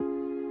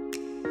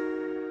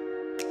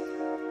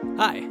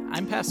Hi,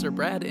 I'm Pastor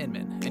Brad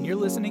Inman, and you're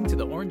listening to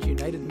the Orange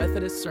United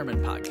Methodist Sermon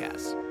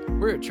Podcast.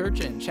 We're a church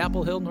in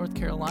Chapel Hill, North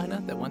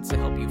Carolina that wants to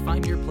help you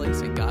find your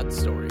place in God's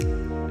story.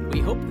 We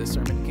hope this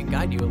sermon can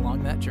guide you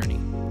along that journey.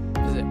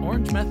 Visit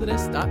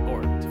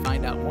orangemethodist.org to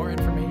find out more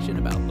information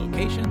about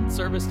location,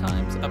 service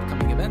times,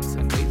 upcoming events,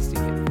 and ways to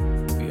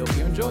give. We hope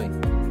you enjoy.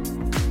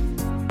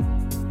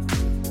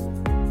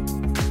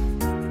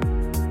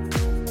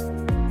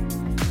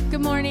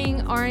 Good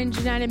morning, Orange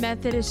United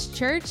Methodist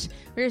Church.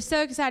 We're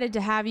so excited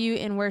to have you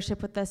in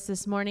worship with us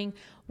this morning.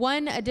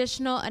 One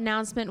additional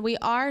announcement, we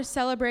are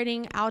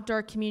celebrating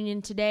outdoor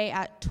communion today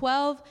at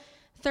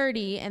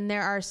 12:30, and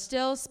there are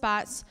still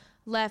spots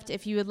left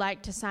if you would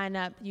like to sign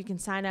up. You can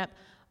sign up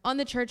on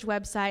the church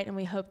website, and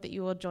we hope that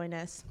you will join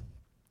us.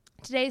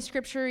 Today's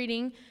scripture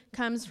reading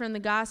comes from the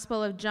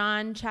Gospel of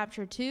John,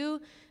 chapter 2,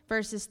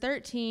 verses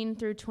 13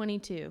 through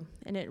 22,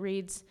 and it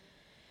reads,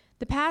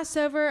 "The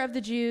Passover of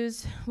the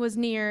Jews was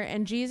near,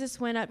 and Jesus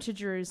went up to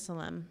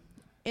Jerusalem.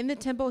 In the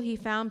temple he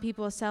found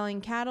people selling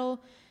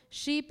cattle,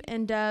 sheep,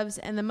 and doves,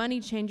 and the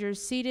money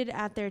changers seated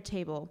at their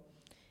table.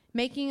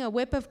 Making a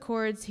whip of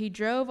cords, he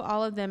drove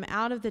all of them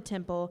out of the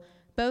temple,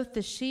 both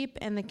the sheep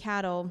and the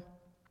cattle.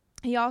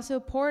 He also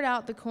poured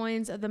out the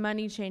coins of the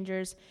money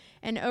changers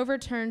and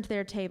overturned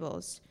their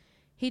tables.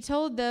 He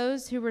told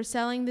those who were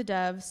selling the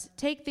doves,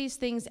 'Take these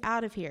things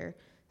out of here.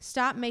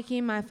 Stop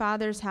making my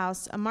Father's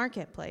house a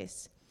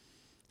marketplace.'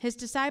 His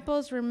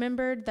disciples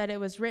remembered that it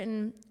was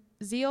written,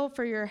 'Zeal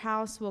for your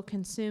house will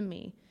consume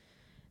me.'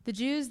 The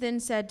Jews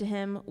then said to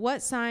him,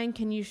 'What sign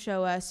can you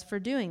show us for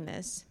doing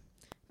this?'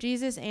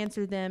 Jesus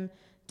answered them,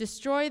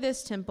 'Destroy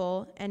this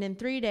temple, and in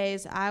 3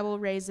 days I will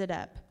raise it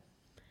up.'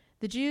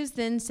 The Jews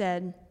then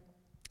said,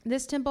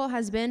 'This temple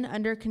has been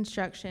under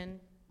construction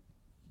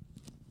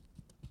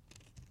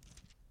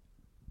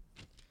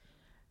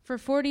for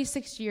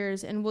 46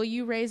 years, and will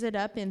you raise it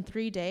up in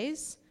 3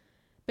 days?'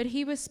 But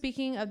he was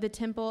speaking of the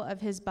temple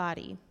of his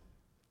body.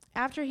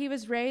 After he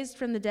was raised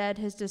from the dead,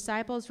 his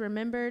disciples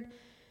remembered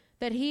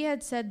that he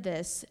had said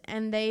this,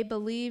 and they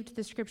believed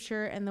the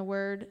scripture and the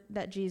word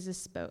that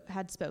Jesus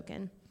had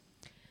spoken.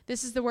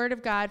 This is the word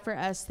of God for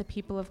us, the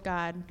people of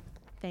God.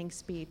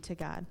 Thanks be to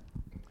God."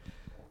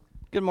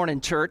 Good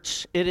morning,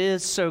 church. It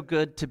is so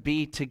good to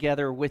be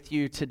together with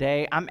you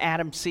today. I'm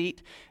Adam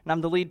Seat, and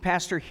I'm the lead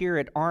pastor here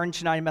at Orange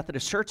United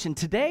Methodist Church, and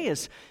today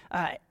is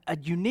a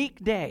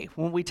unique day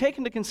when we take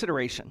into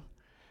consideration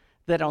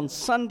that on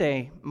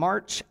Sunday,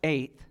 March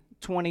 8th,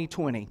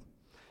 2020,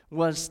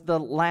 was the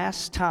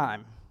last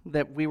time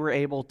that we were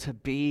able to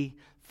be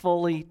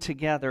fully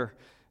together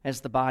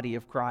as the body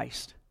of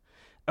Christ.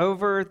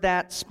 Over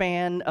that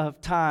span of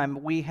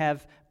time, we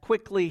have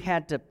quickly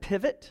had to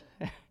pivot,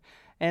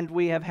 and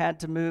we have had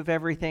to move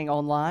everything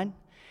online.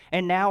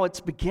 And now it's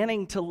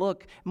beginning to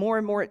look more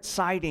and more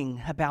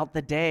exciting about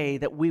the day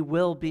that we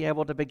will be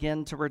able to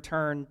begin to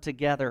return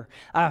together.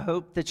 I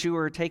hope that you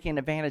are taking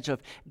advantage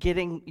of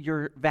getting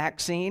your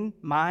vaccine.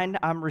 Mine,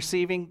 I'm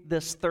receiving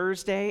this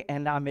Thursday,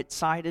 and I'm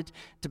excited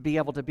to be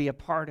able to be a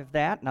part of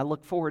that. And I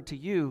look forward to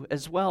you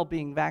as well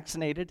being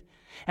vaccinated.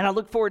 And I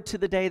look forward to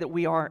the day that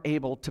we are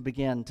able to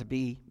begin to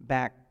be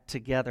back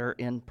together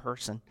in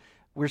person.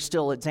 We're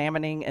still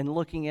examining and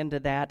looking into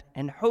that,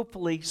 and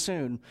hopefully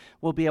soon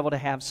we'll be able to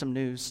have some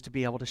news to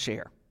be able to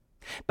share.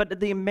 But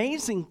the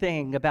amazing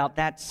thing about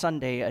that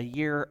Sunday a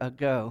year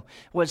ago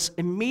was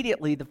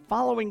immediately the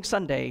following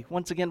Sunday,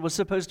 once again, was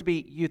supposed to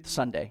be Youth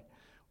Sunday.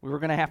 We were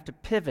going to have to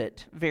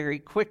pivot very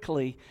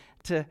quickly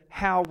to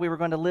how we were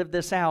going to live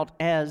this out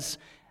as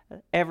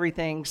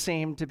everything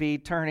seemed to be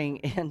turning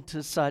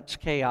into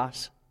such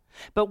chaos.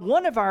 But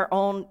one of our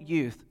own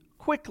youth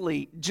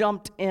quickly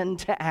jumped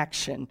into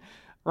action.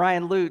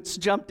 Ryan Lutz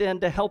jumped in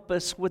to help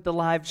us with the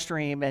live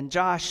stream, and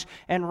Josh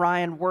and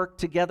Ryan worked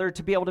together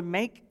to be able to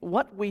make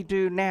what we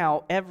do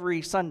now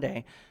every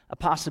Sunday a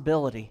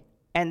possibility.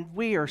 And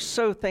we are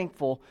so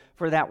thankful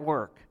for that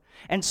work.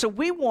 And so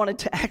we wanted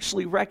to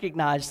actually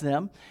recognize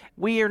them.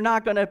 We are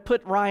not going to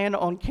put Ryan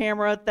on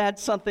camera.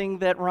 That's something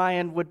that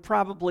Ryan would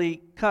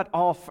probably cut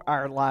off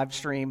our live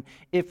stream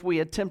if we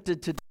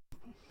attempted to do.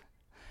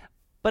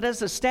 But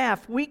as a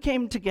staff, we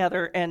came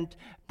together, and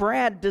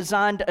Brad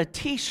designed a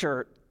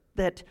t-shirt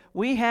that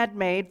we had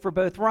made for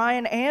both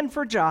Ryan and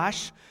for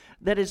Josh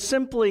that is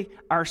simply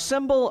our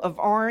symbol of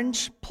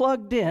orange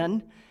plugged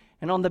in,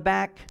 and on the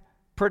back,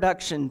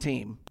 production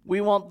team. We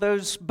want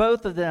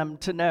both of them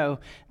to know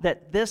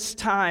that this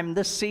time,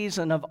 this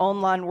season of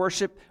online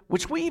worship,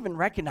 which we even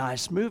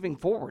recognize moving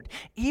forward,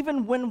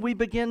 even when we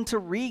begin to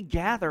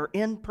regather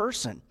in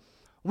person,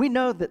 we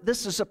know that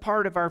this is a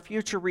part of our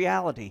future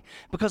reality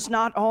because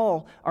not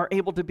all are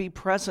able to be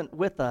present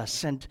with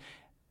us, and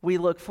we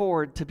look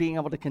forward to being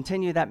able to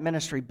continue that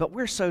ministry, but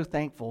we're so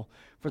thankful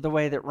for the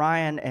way that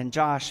Ryan and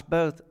Josh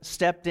both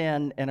stepped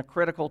in a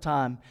critical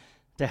time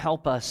to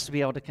help us to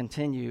be able to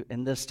continue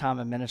in this time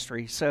of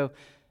ministry. So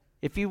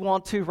if you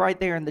want to, right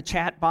there in the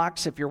chat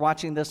box, if you're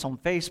watching this on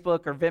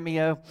Facebook or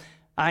Vimeo,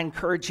 I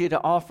encourage you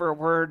to offer a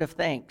word of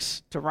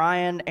thanks to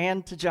Ryan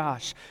and to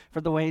Josh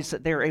for the ways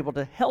that they're able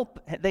to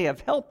help. They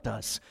have helped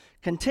us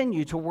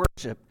continue to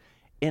worship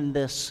in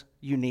this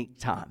unique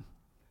time.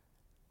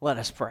 Let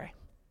us pray.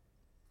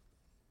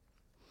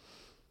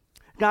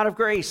 God of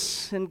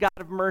grace and God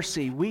of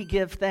mercy, we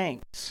give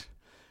thanks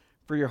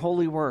for your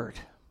holy word.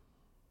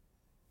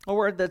 A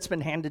word that's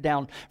been handed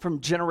down from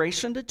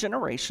generation to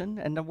generation,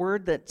 and a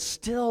word that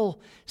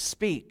still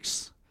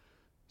speaks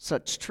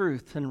such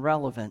truth and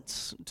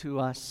relevance to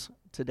us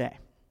today.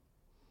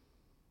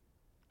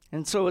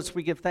 And so as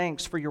we give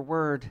thanks for your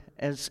word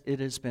as it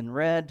has been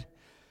read,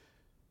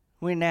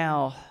 we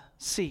now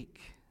seek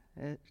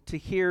to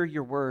hear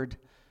your word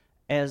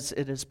as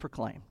it is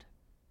proclaimed.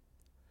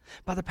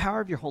 By the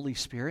power of your Holy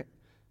Spirit,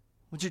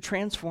 would you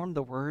transform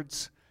the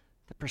words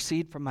that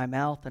proceed from my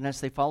mouth, and as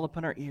they fall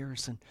upon our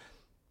ears and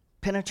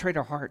penetrate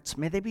our hearts,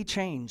 may they be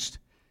changed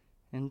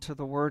into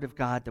the word of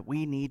God that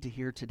we need to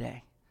hear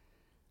today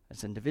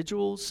as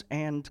individuals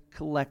and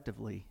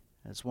collectively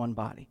as one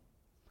body.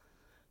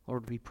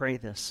 Lord, we pray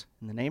this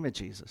in the name of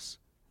Jesus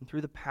and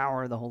through the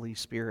power of the Holy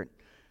Spirit.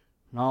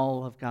 And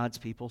all of God's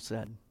people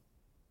said,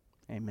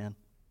 amen.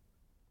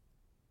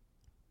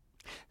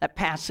 That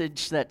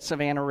passage that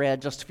Savannah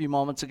read just a few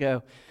moments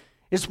ago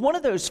is one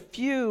of those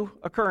few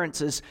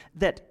occurrences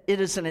that it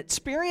is an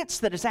experience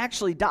that is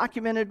actually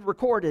documented,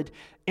 recorded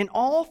in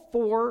all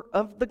four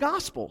of the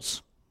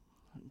Gospels.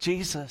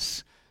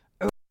 Jesus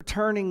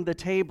overturning the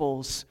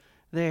tables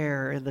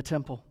there in the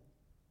temple.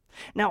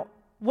 Now,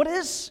 what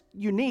is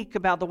unique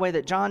about the way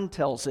that John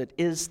tells it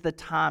is the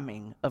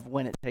timing of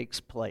when it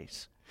takes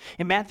place.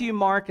 In Matthew,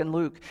 Mark, and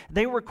Luke,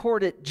 they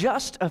record it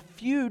just a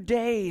few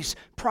days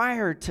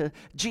prior to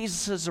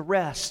Jesus'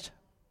 arrest,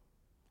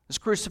 his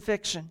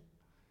crucifixion,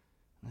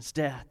 and his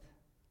death.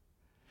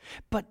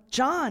 But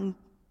John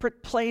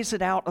plays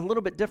it out a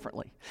little bit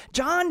differently.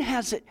 John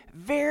has it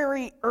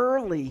very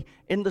early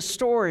in the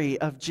story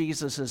of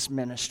Jesus'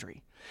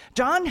 ministry.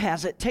 John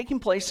has it taking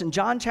place in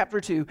John chapter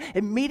 2,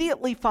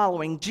 immediately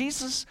following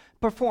Jesus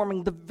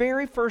performing the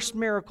very first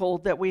miracle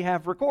that we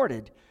have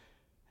recorded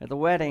at the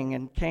wedding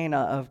in Cana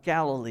of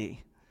Galilee,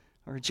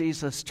 where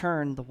Jesus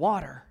turned the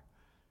water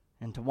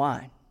into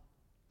wine.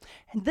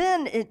 And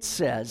then it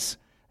says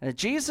that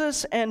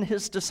Jesus and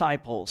his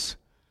disciples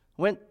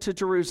went to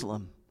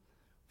Jerusalem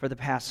for the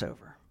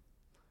Passover.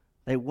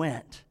 They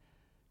went,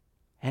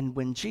 and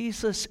when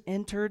Jesus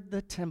entered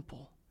the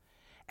temple,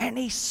 and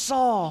he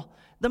saw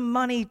the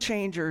money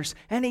changers,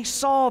 and he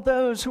saw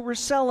those who were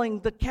selling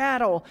the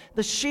cattle,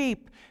 the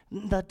sheep,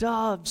 the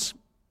doves,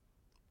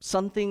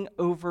 something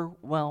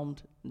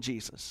overwhelmed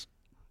Jesus.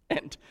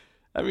 And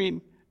I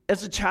mean,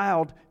 as a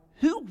child,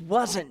 who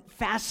wasn't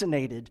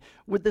fascinated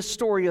with the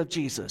story of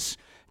Jesus?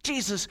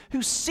 Jesus,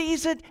 who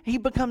sees it, he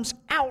becomes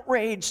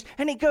outraged,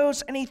 and he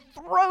goes and he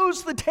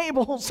throws the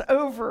tables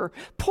over,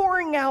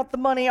 pouring out the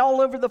money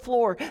all over the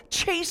floor,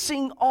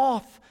 chasing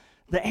off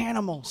the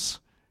animals.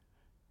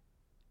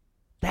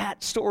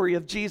 That story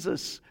of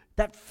Jesus,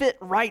 that fit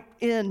right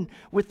in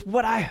with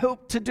what I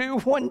hope to do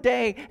one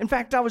day. In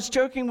fact, I was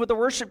joking with the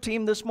worship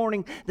team this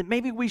morning that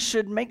maybe we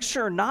should make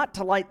sure not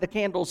to light the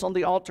candles on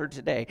the altar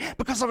today,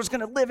 because I was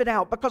going to live it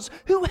out. Because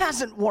who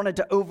hasn't wanted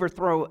to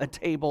overthrow a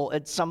table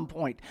at some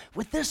point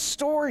with this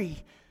story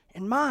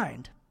in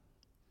mind?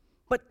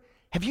 But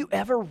have you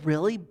ever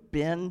really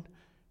been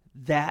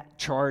that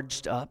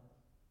charged up?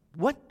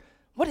 What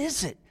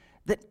is it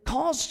that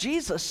caused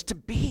Jesus to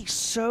be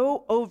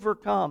so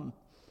overcome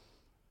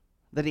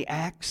that he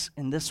acts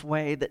in this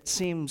way that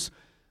seems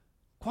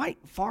quite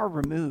far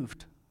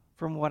removed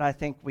from what I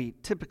think we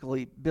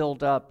typically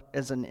build up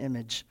as an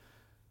image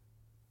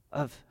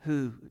of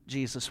who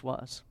Jesus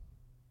was?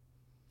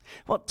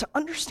 Well, to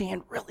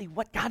understand really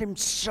what got him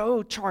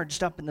so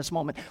charged up in this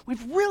moment,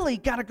 we've really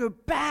got to go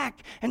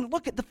back and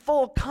look at the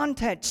full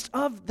context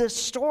of this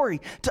story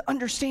to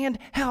understand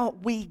how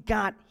we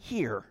got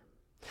here.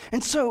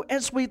 And so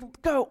as we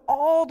go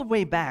all the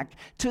way back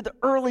to the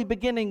early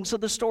beginnings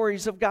of the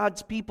stories of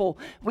God's people,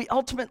 we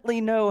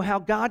ultimately know how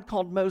God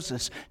called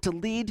Moses to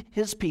lead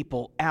his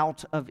people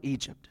out of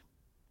Egypt.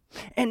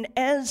 And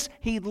as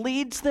he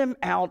leads them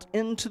out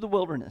into the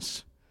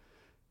wilderness,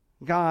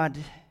 God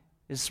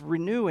is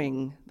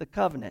renewing the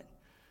covenant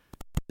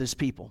with his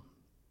people.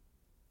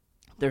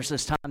 There's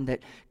this time that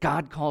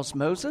God calls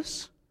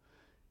Moses.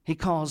 He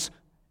calls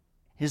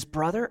his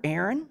brother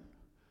Aaron,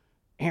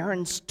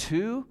 Aaron's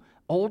two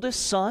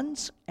oldest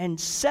sons, and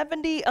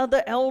 70 of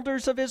the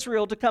elders of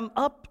Israel to come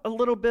up a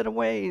little bit of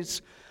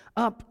ways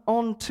up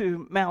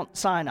onto Mount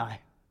Sinai.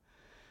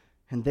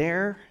 And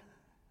there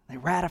they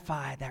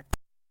ratify that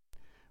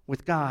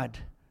with God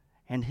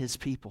and his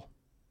people.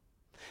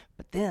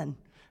 But then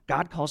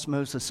God calls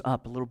Moses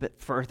up a little bit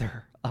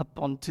further up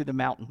onto the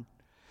mountain.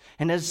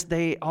 And as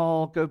they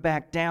all go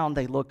back down,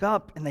 they look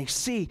up and they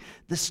see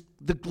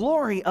the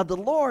glory of the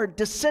Lord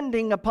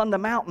descending upon the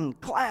mountain,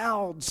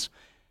 clouds,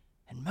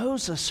 and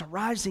Moses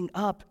rising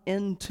up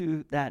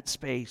into that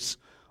space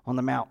on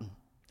the mountain.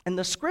 And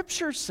the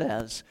scripture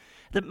says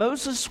that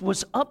Moses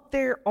was up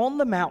there on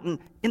the mountain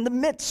in the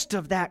midst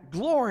of that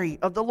glory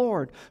of the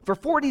Lord for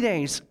 40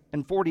 days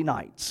and 40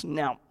 nights.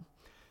 Now,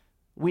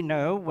 We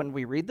know when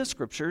we read the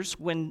scriptures,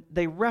 when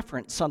they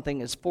reference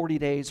something as 40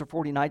 days or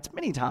 40 nights,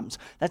 many times,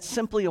 that's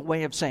simply a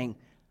way of saying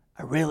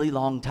a really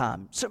long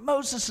time. So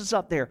Moses is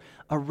up there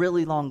a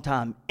really long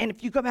time. And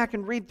if you go back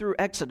and read through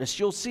Exodus,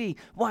 you'll see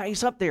why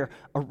he's up there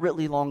a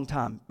really long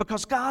time.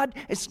 Because God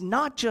is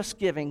not just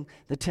giving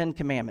the 10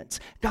 Commandments.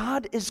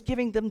 God is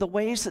giving them the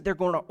ways that they're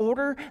going to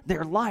order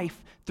their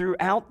life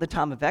throughout the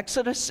time of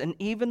Exodus and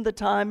even the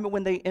time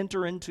when they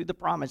enter into the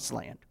Promised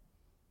Land.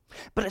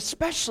 But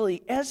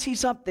especially as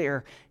he's up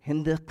there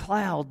in the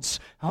clouds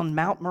on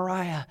Mount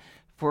Moriah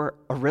for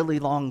a really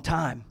long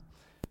time,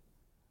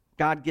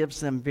 God gives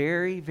them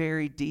very,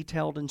 very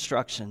detailed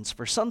instructions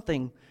for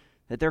something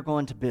that they're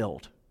going to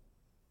build.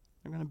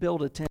 They're going to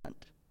build a tent.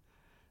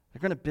 They're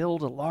going to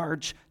build a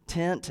large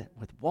tent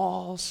with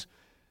walls,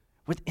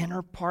 with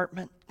inner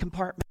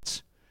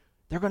compartments.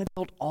 They're going to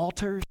build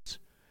altars.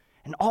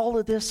 And all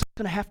of this is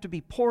going to have to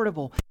be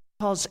portable,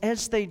 because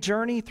as they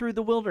journey through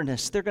the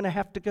wilderness, they're going to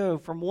have to go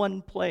from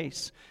one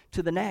place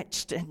to the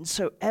next. And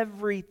so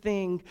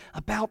everything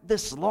about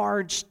this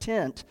large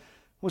tent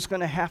was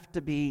going to have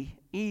to be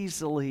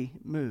easily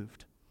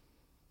moved.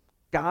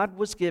 God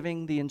was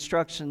giving the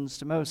instructions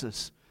to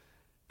Moses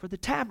for the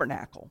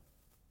tabernacle.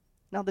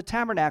 Now, the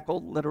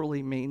tabernacle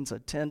literally means a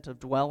tent of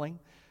dwelling,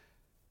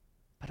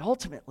 but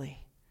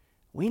ultimately,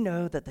 we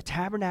know that the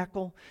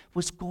tabernacle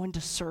was going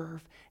to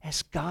serve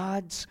as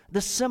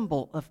the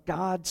symbol of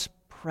God's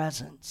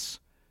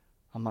presence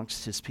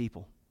amongst his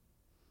people.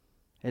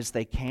 As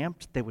they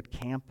camped, they would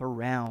camp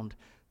around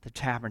the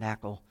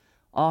tabernacle,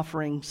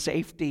 offering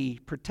safety,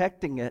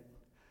 protecting it,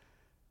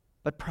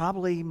 but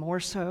probably more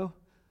so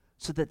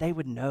that they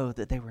would know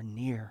that they were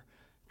near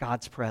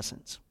God's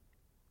presence.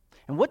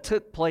 And what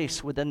took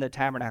place within the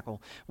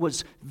tabernacle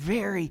was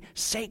very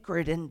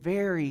sacred and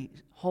very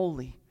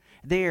holy.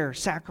 There,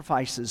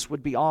 sacrifices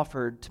would be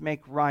offered to make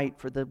right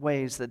for the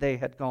ways that they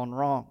had gone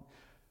wrong.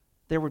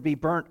 There would be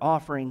burnt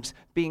offerings,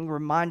 being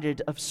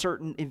reminded of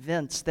certain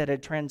events that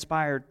had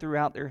transpired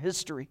throughout their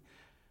history.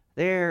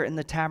 There in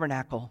the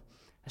tabernacle,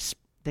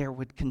 there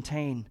would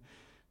contain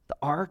the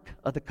Ark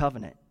of the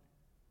Covenant.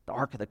 The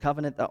Ark of the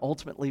Covenant that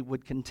ultimately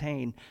would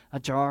contain a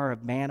jar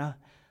of manna.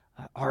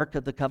 Ark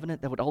of the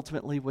Covenant that would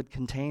ultimately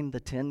contain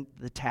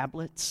the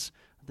tablets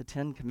of the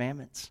 10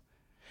 Commandments.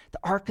 The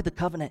Ark of the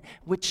Covenant,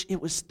 which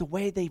it was the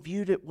way they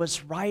viewed it,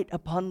 was right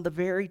upon the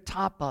very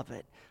top of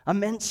it,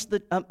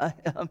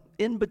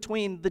 in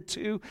between the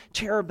two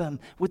cherubim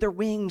with their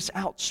wings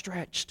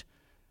outstretched.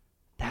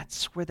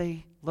 That's where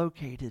they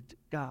located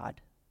God.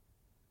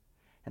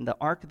 And the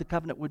Ark of the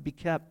Covenant would be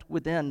kept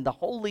within the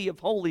Holy of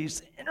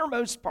Holies, the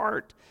innermost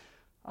part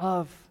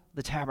of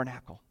the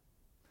tabernacle.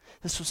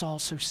 This was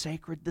also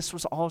sacred. This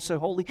was also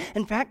holy.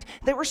 In fact,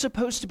 they were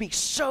supposed to be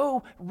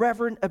so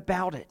reverent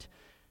about it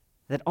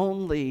that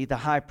only the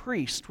high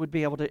priest would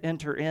be able to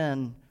enter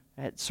in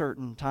at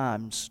certain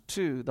times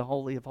to the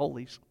Holy of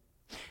Holies.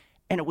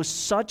 And it was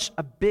such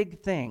a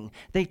big thing.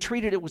 They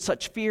treated it with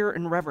such fear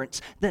and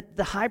reverence that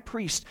the high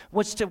priest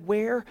was to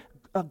wear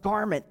a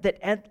garment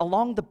that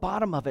along the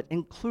bottom of it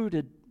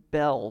included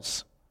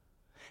bells.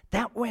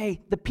 That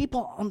way, the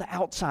people on the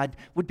outside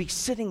would be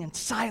sitting in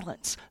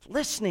silence,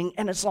 listening,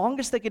 and as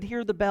long as they could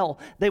hear the bell,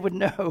 they would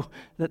know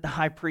that the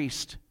high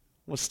priest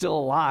was still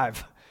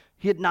alive.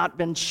 He had not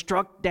been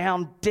struck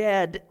down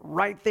dead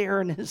right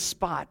there in his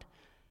spot.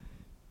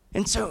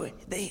 And so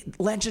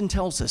legend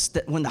tells us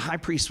that when the high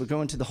priest would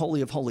go into the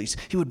Holy of Holies,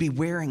 he would be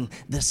wearing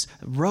this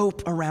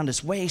rope around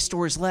his waist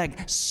or his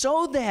leg,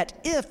 so that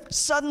if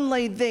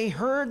suddenly they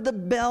heard the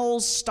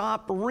bells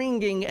stop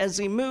ringing as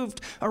he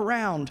moved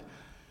around,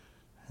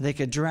 they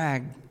could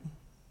drag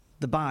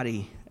the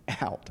body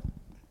out.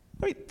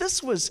 I mean,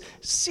 this was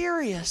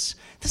serious.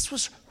 This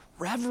was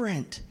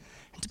reverent.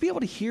 And to be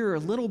able to hear a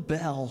little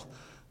bell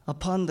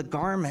upon the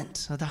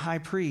garment of the high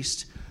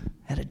priest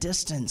at a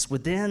distance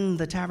within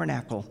the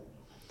tabernacle,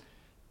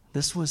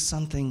 this was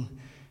something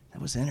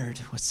that was entered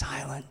with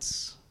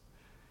silence.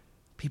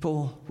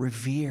 People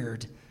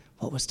revered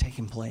what was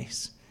taking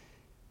place.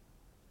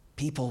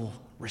 People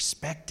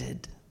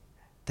respected.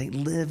 They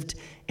lived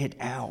it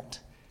out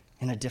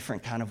in a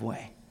different kind of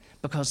way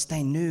because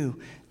they knew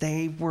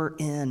they were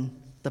in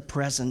the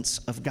presence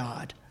of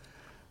God.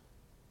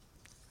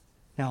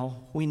 Now,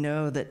 we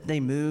know that they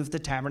moved the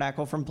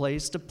tabernacle from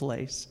place to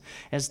place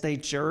as they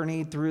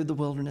journeyed through the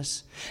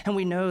wilderness. And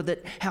we know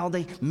that how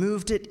they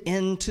moved it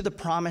into the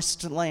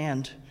promised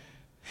land.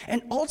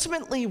 And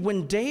ultimately,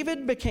 when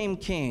David became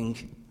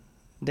king,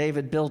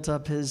 David built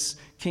up his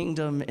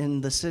kingdom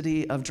in the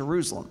city of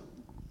Jerusalem.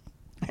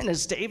 And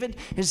as David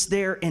is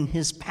there in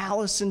his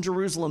palace in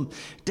Jerusalem,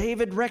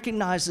 David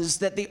recognizes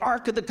that the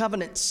Ark of the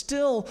Covenant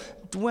still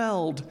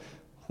dwelled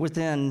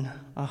within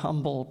a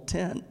humble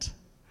tent.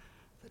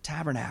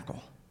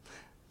 Tabernacle,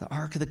 the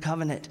Ark of the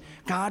Covenant.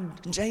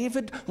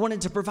 David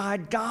wanted to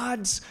provide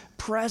God's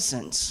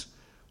presence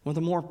with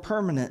a more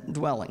permanent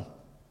dwelling.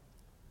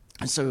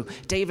 And so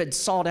David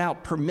sought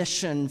out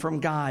permission from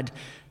God,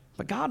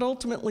 but God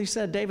ultimately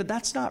said, David,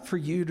 that's not for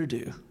you to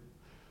do.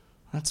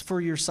 That's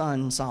for your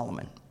son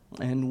Solomon.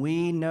 And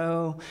we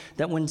know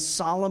that when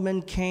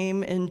Solomon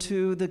came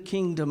into the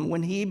kingdom,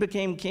 when he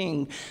became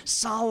king,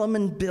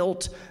 Solomon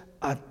built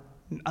a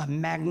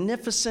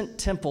magnificent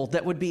temple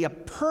that would be a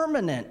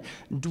permanent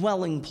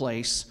dwelling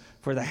place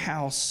for the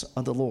house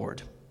of the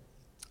Lord.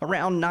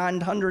 Around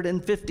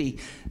 950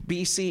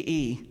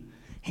 BCE,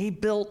 he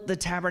built the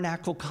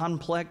tabernacle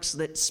complex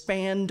that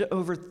spanned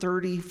over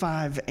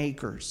 35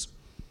 acres.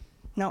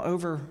 Now,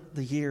 over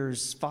the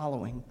years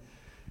following,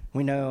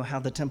 we know how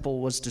the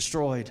temple was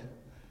destroyed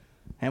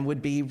and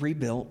would be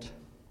rebuilt.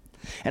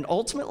 And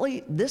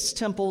ultimately, this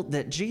temple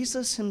that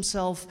Jesus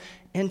himself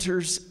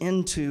enters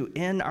into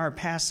in our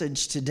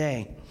passage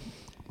today,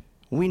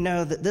 we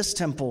know that this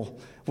temple,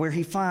 where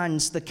he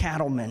finds the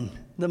cattlemen,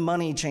 the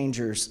money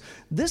changers,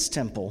 this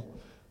temple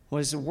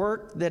was a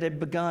work that had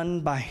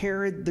begun by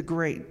Herod the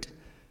Great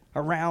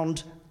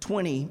around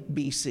 20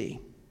 BC.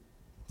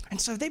 And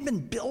so they've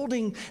been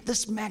building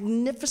this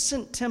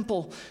magnificent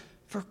temple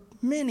for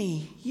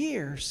many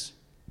years.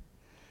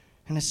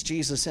 And as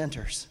Jesus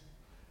enters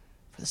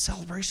for the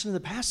celebration of the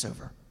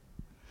Passover,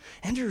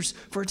 enters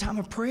for a time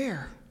of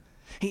prayer,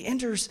 he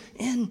enters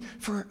in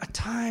for a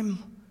time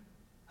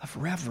of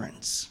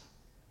reverence.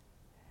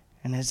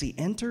 And as he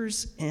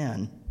enters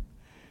in,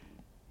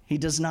 he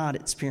does not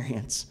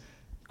experience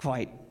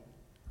quite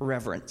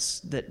reverence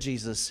that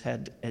Jesus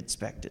had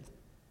expected.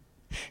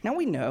 Now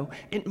we know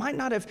it might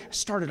not have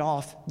started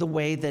off the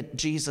way that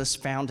Jesus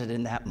found it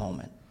in that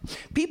moment.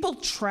 People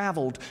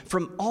traveled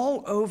from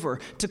all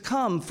over to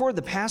come for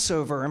the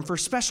Passover and for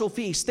special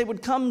feasts. They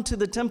would come to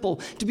the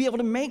temple to be able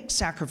to make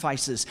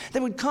sacrifices.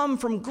 They would come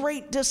from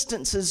great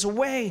distances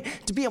away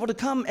to be able to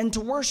come and to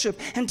worship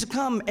and to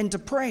come and to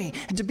pray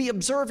and to be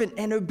observant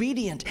and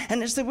obedient.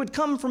 And as they would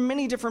come from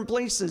many different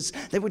places,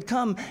 they would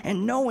come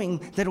and knowing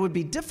that it would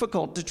be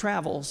difficult to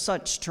travel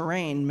such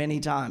terrain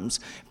many times,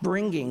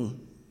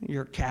 bringing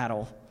your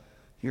cattle,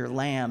 your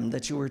lamb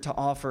that you were to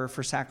offer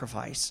for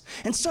sacrifice.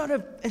 Instead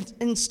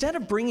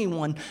of bringing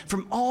one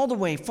from all the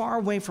way, far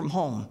away from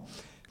home,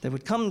 they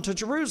would come to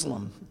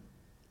Jerusalem,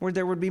 where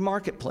there would be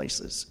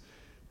marketplaces.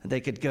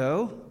 They could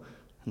go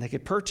and they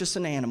could purchase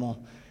an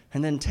animal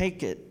and then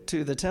take it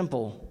to the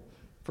temple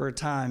for a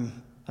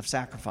time of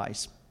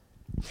sacrifice.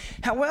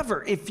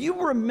 However, if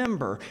you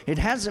remember, it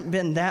hasn't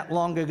been that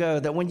long ago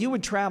that when you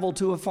would travel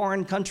to a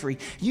foreign country,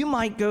 you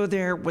might go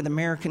there with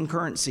American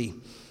currency.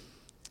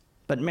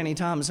 But many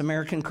times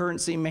American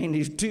currency may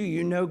do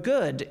you no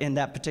good in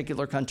that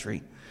particular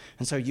country.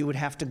 And so you would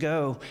have to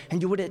go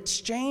and you would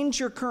exchange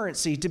your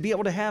currency to be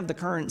able to have the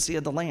currency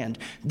of the land.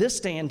 This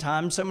day and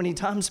time, so many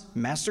times,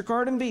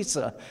 MasterCard and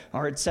Visa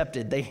are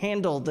accepted. They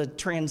handle the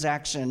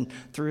transaction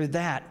through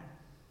that.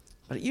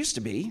 But it used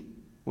to be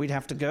we'd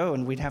have to go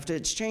and we'd have to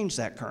exchange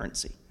that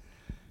currency.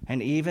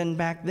 And even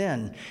back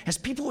then, as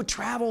people would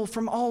travel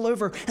from all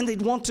over and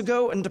they'd want to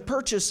go and to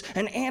purchase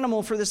an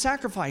animal for the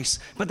sacrifice,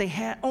 but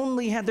they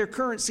only had their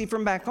currency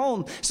from back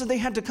home, so they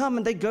had to come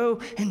and they'd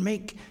go and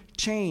make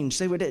change.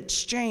 They would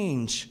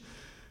exchange,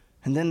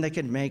 and then they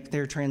could make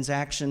their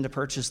transaction to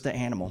purchase the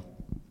animal.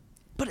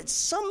 But at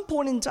some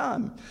point in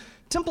time,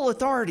 temple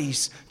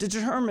authorities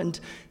determined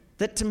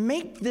that to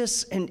make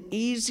this an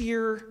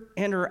easier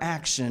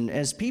interaction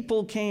as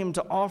people came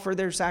to offer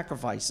their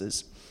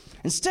sacrifices,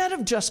 instead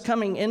of just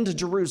coming into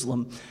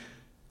Jerusalem,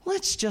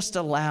 let's just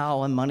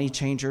allow a money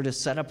changer to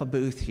set up a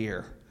booth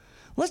here.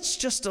 Let's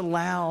just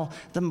allow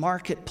the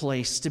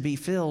marketplace to be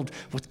filled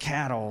with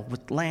cattle,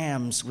 with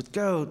lambs, with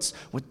goats,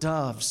 with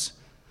doves,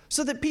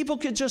 so that people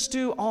could just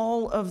do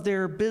all of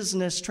their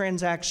business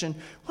transaction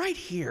right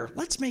here.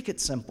 Let's make it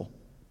simple.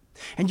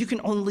 And you can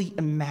only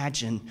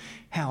imagine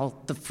how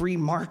the free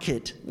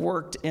market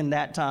worked in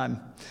that time.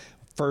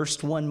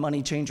 First, one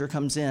money changer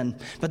comes in,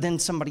 but then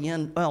somebody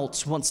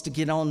else wants to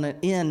get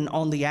in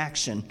on the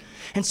action.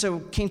 And so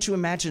can't you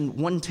imagine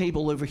one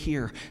table over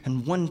here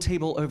and one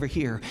table over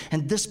here,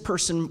 and this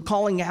person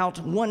calling out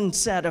one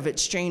set of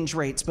exchange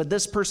rates, but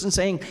this person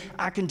saying,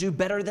 I can do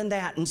better than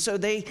that. And so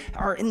they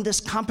are in this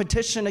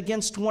competition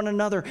against one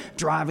another,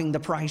 driving the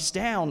price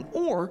down,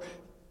 or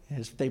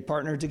as they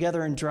partner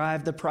together and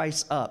drive the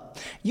price up.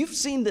 You've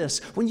seen this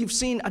when you've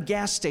seen a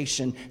gas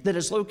station that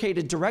is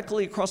located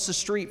directly across the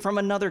street from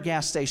another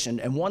gas station,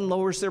 and one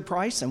lowers their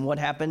price, and what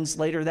happens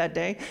later that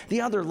day?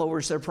 The other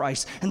lowers their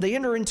price, and they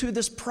enter into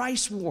this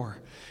price war.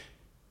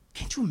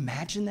 Can't you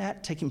imagine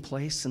that taking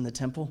place in the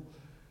temple?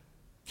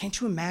 Can't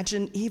you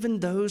imagine even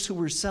those who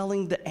were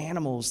selling the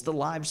animals, the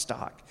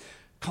livestock,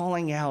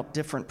 calling out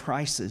different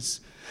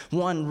prices?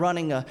 One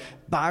running a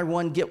buy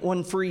one, get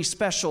one free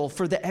special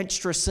for the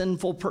extra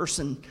sinful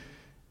person.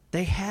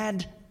 They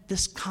had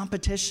this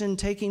competition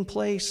taking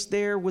place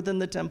there within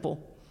the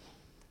temple.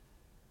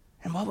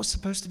 And what was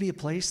supposed to be a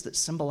place that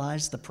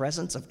symbolized the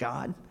presence of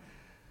God,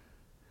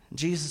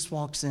 Jesus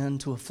walks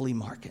into a flea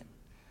market.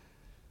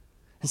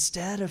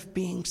 Instead of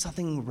being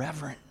something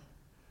reverent,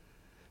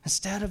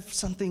 instead of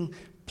something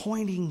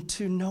pointing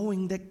to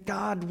knowing that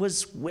God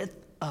was with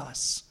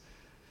us,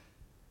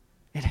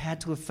 it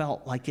had to have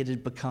felt like it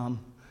had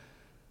become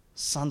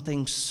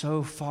something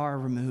so far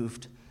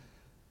removed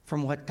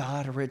from what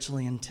God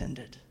originally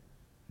intended.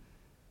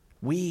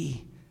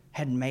 We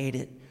had made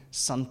it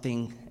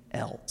something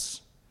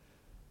else,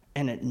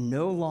 and it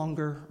no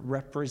longer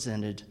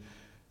represented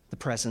the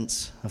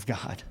presence of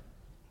God.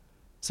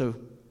 So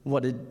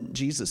what did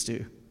Jesus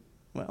do?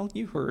 Well,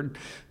 you heard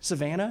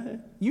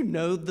Savannah. You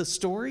know the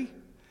story.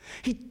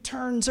 He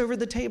turns over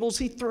the tables.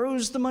 He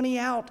throws the money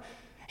out.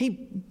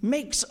 He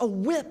makes a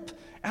whip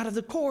out of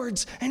the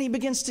cords, and he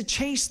begins to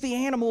chase the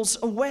animals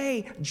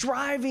away,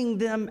 driving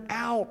them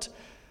out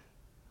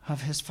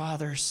of his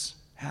father's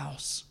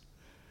house.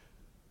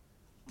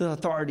 The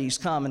authorities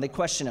come and they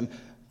question him.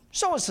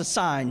 Show us a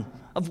sign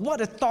of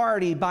what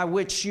authority by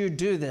which you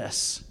do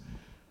this.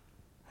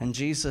 And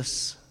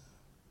Jesus,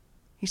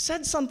 he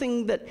said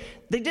something that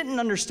they didn't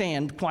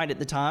understand quite at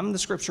the time. The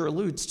scripture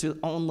alludes to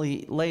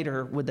only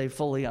later would they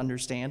fully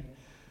understand.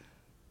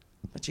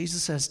 But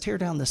Jesus says, tear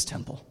down this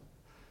temple,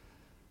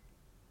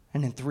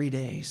 and in 3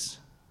 days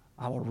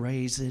I will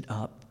raise it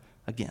up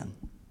again.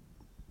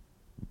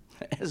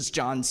 As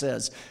John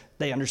says,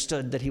 they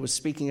understood that he was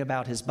speaking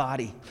about his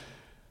body,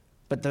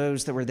 but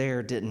those that were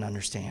there didn't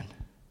understand.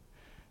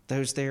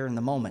 Those there in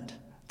the moment,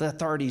 the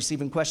authorities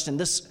even questioned,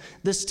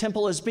 this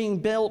temple is being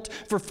built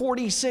for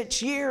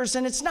 46 years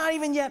and it's not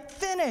even yet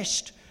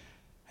finished.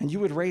 And you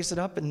would raise it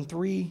up in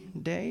 3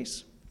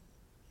 days?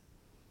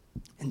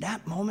 In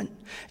that moment,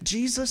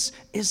 Jesus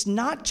is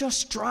not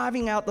just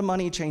driving out the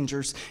money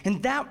changers.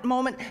 In that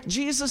moment,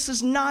 Jesus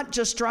is not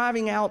just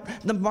driving out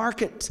the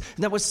market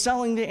that was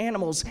selling the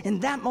animals.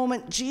 In that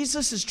moment,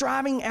 Jesus is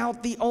driving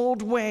out the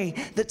old way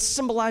that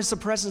symbolized the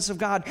presence of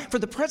God. For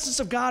the presence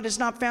of God is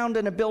not found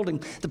in a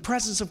building. The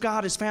presence of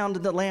God is found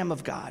in the Lamb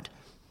of God.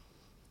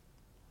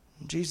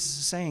 Jesus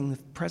is saying the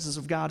presence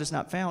of God is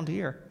not found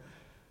here.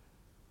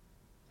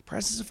 The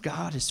presence of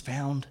God is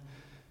found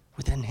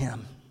within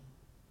him.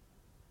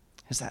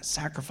 Is that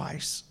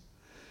sacrifice,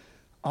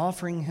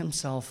 offering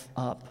himself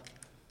up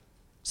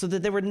so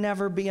that there would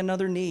never be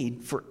another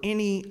need for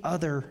any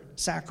other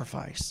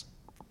sacrifice.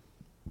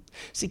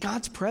 See,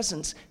 God's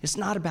presence is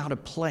not about a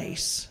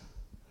place.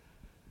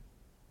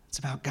 It's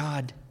about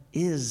God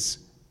is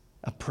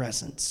a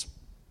presence.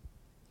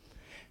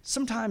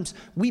 Sometimes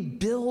we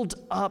build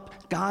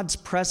up God's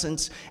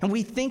presence and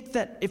we think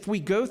that if we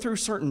go through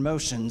certain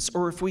motions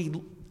or if we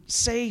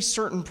say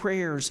certain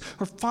prayers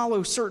or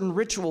follow certain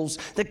rituals,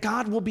 that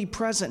God will be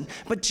present.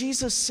 But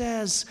Jesus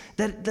says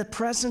that the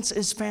presence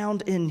is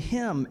found in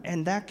him,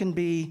 and that can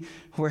be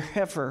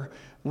wherever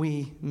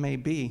we may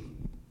be.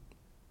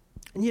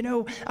 And you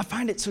know, I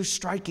find it so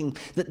striking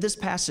that this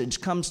passage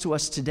comes to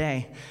us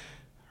today,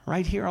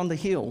 right here on the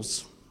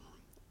heels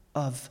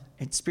of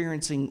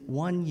experiencing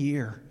 1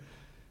 year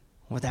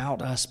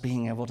without us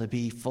being able to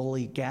be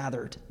fully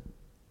gathered.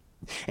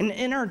 And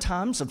in our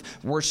times of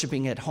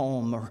worshiping at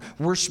home or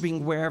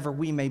worshiping wherever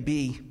we may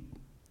be,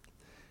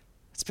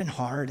 it's been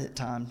hard at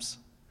times.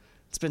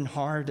 It's been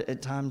hard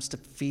at times to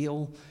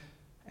feel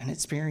and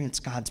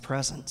experience God's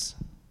presence.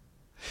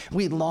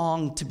 We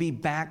long to be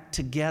back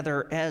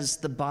together as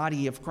the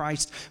body of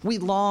Christ. We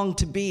long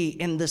to be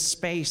in this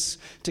space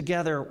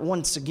together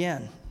once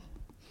again.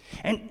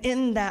 And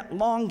in that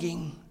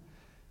longing,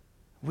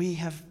 we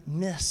have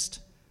missed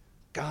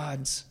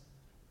God's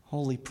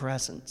holy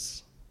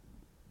presence.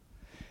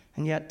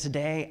 And yet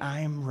today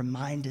I am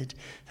reminded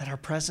that our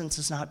presence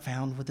is not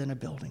found within a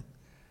building.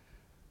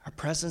 Our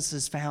presence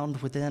is found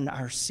within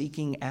our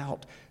seeking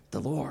out the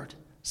Lord,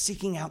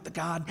 seeking out the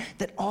God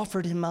that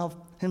offered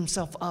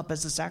himself up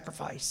as a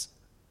sacrifice.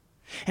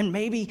 And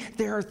maybe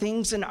there are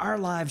things in our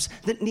lives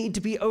that need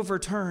to be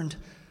overturned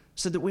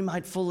so that we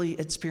might fully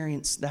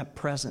experience that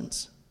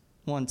presence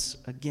once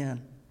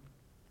again.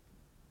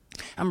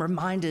 I'm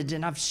reminded,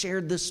 and I've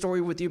shared this story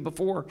with you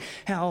before,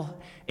 how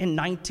in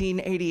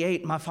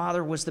 1988, my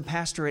father was the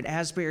pastor at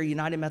Asbury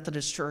United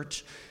Methodist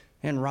Church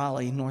in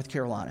Raleigh, North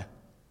Carolina.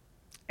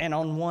 And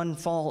on one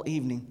fall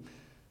evening,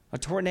 a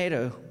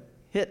tornado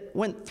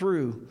went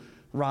through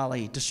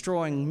Raleigh,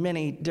 destroying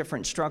many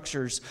different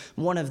structures.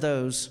 One of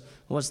those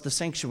was the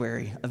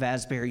sanctuary of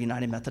Asbury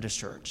United Methodist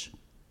Church.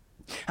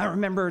 I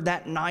remember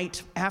that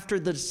night after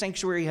the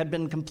sanctuary had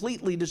been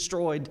completely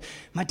destroyed,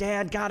 my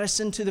dad got us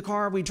into the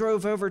car. We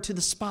drove over to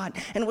the spot,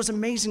 and it was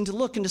amazing to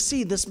look and to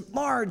see this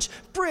large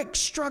brick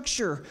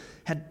structure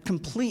had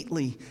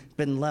completely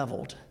been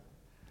leveled.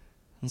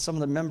 And some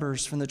of the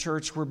members from the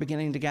church were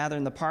beginning to gather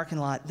in the parking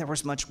lot. There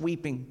was much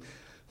weeping,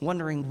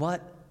 wondering,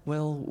 what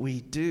will we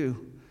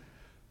do?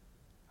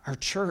 Our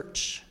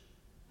church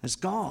is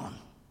gone.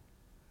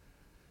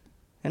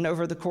 And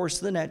over the course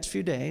of the next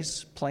few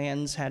days,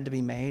 plans had to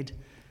be made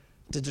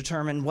to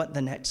determine what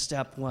the next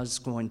step was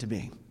going to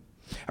be.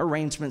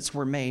 Arrangements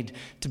were made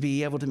to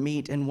be able to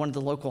meet in one of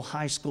the local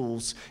high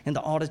schools in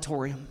the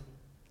auditorium.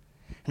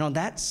 And on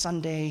that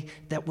Sunday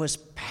that was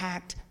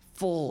packed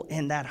full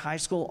in that high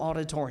school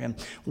auditorium,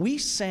 we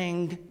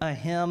sang a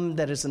hymn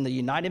that is in the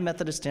United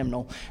Methodist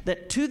hymnal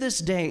that to this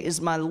day is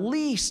my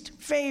least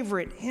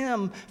favorite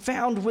hymn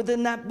found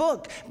within that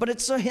book. But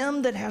it's a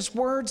hymn that has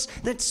words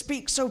that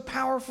speak so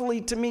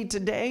powerfully to me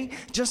today,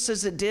 just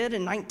as it did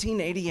in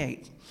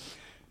 1988.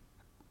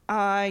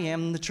 I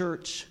am the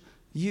church,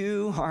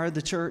 you are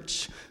the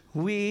church,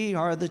 We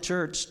are the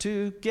church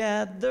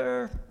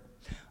together,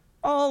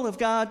 all of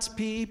God's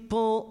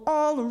people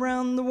all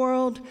around the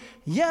world.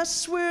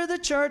 Yes, we're the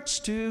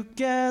church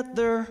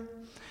together.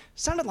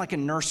 Sounded like a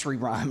nursery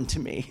rhyme to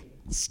me.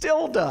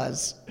 Still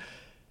does.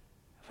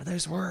 But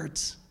those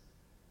words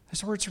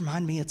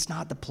remind me it's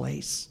not the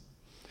place.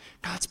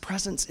 God's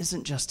presence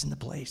isn't just in the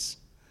place.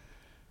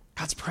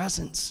 God's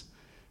presence,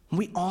 when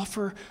we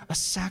offer a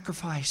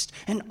sacrificed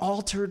and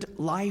altered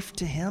life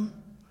to him,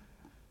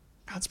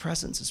 God's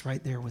presence is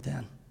right there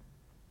within.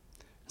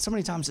 So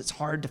many times it's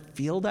hard to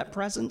feel that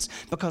presence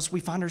because we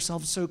find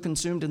ourselves so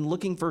consumed in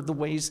looking for the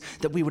ways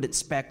that we would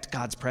expect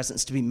God's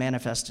presence to be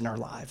manifest in our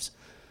lives.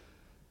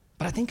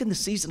 But I think in the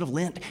season of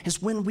Lent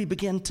is when we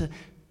begin to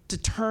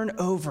turn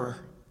over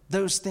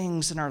those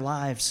things in our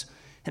lives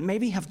that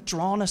maybe have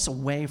drawn us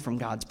away from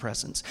God's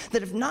presence,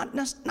 that have not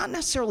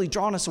necessarily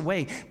drawn us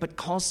away, but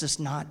caused us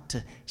not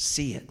to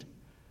see it,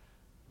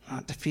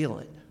 not to feel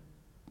it,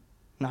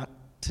 not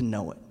to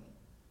know it.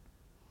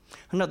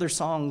 Another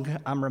song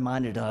I'm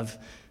reminded of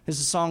is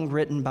a song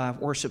written by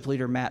worship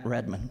leader Matt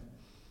Redman.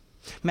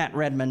 Matt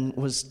Redman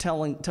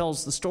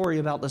tells the story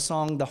about the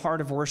song, The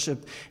Heart of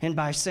Worship, and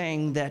by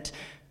saying that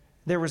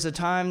there was a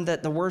time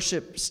that the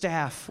worship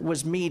staff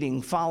was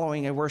meeting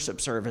following a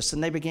worship service,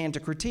 and they began to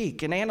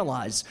critique and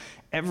analyze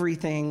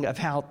everything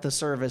about the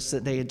service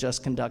that they had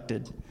just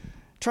conducted.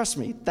 Trust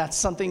me, that's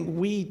something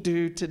we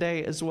do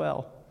today as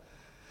well.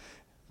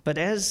 But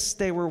as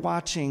they were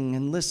watching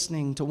and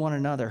listening to one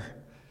another,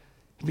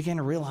 they began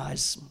to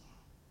realize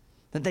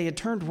that they had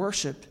turned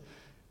worship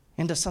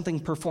into something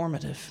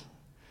performative.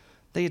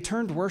 They had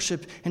turned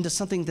worship into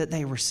something that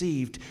they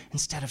received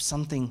instead of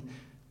something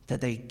that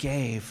they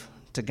gave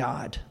to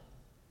God.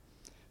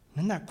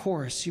 In that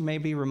chorus, you may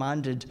be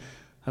reminded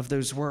of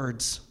those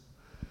words.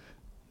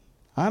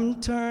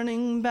 I'm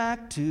turning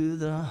back to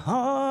the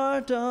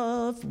heart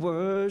of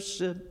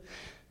worship,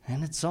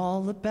 and it's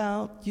all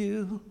about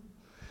you.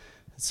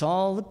 It's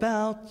all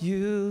about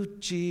you,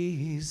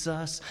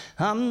 Jesus.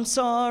 I'm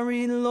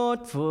sorry,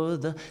 Lord, for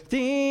the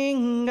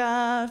thing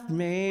I've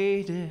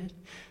made it,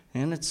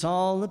 and it's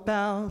all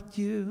about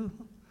you.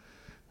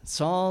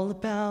 It's all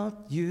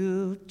about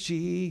you,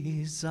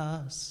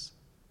 Jesus.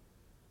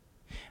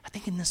 I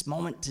think in this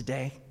moment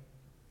today,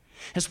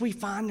 as we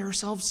find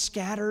ourselves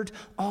scattered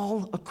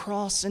all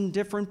across in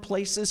different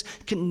places,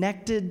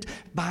 connected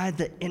by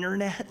the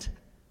internet,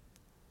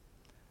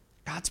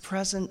 God's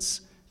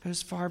presence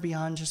goes far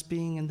beyond just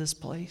being in this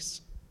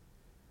place.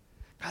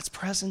 God's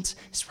presence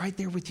is right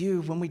there with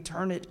you when we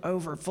turn it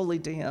over fully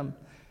to him.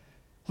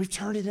 We've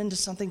turned it into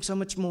something so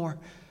much more.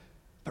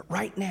 But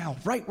right now,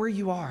 right where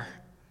you are,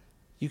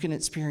 you can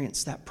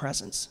experience that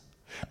presence.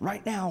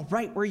 Right now,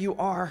 right where you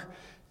are,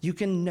 you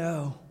can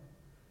know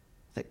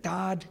that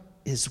God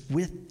is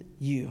with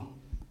you.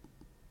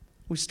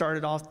 We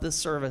started off this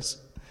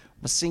service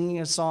by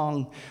singing a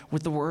song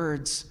with the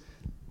words,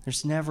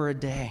 "There's never a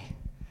day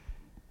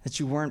that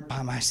you weren't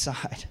by my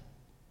side."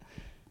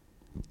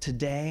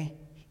 Today,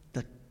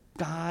 the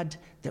God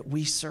that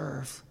we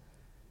serve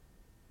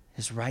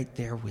is right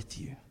there with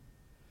you.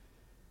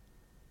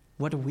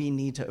 What do we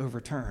need to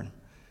overturn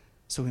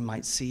so we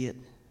might see it,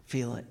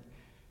 feel it,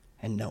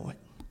 and know it?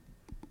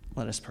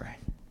 Let us pray.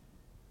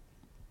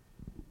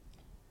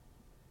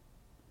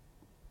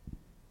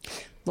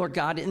 Lord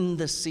God, in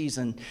this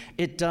season,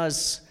 it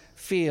does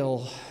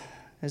feel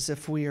as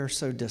if we are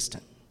so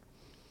distant.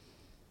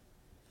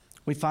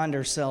 We find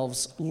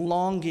ourselves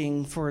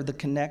longing for the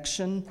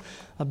connection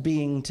of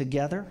being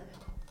together.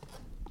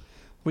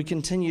 We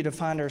continue to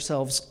find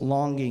ourselves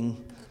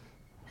longing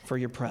for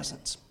your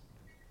presence.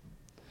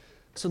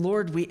 So,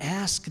 Lord, we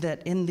ask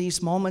that in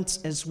these moments,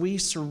 as we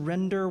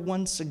surrender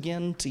once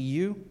again to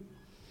you,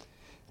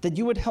 that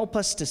you would help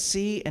us to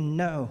see and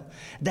know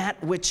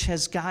that which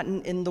has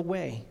gotten in the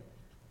way,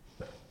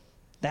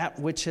 that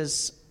which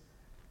has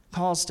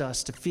caused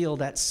us to feel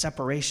that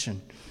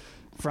separation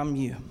from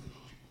you.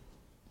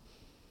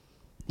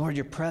 Lord,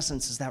 your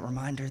presence is that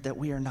reminder that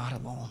we are not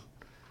alone.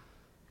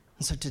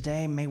 And so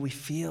today, may we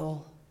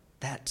feel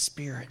that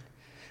spirit.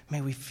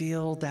 May we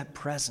feel that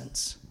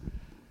presence.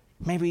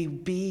 May we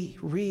be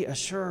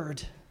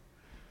reassured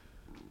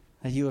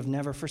that you have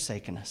never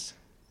forsaken us.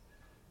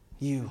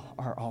 You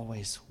are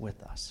always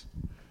with us.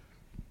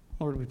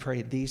 Lord, we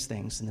pray these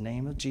things in the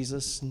name of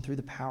Jesus and through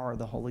the power of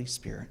the Holy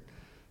Spirit.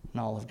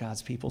 And all of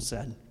God's people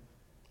said,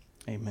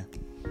 amen.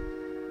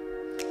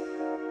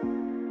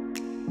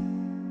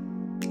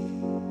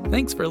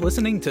 Thanks for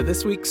listening to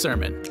this week's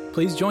sermon.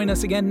 Please join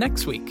us again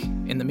next week.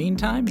 In the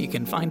meantime, you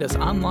can find us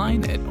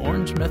online at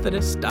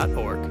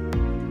orangemethodist.org.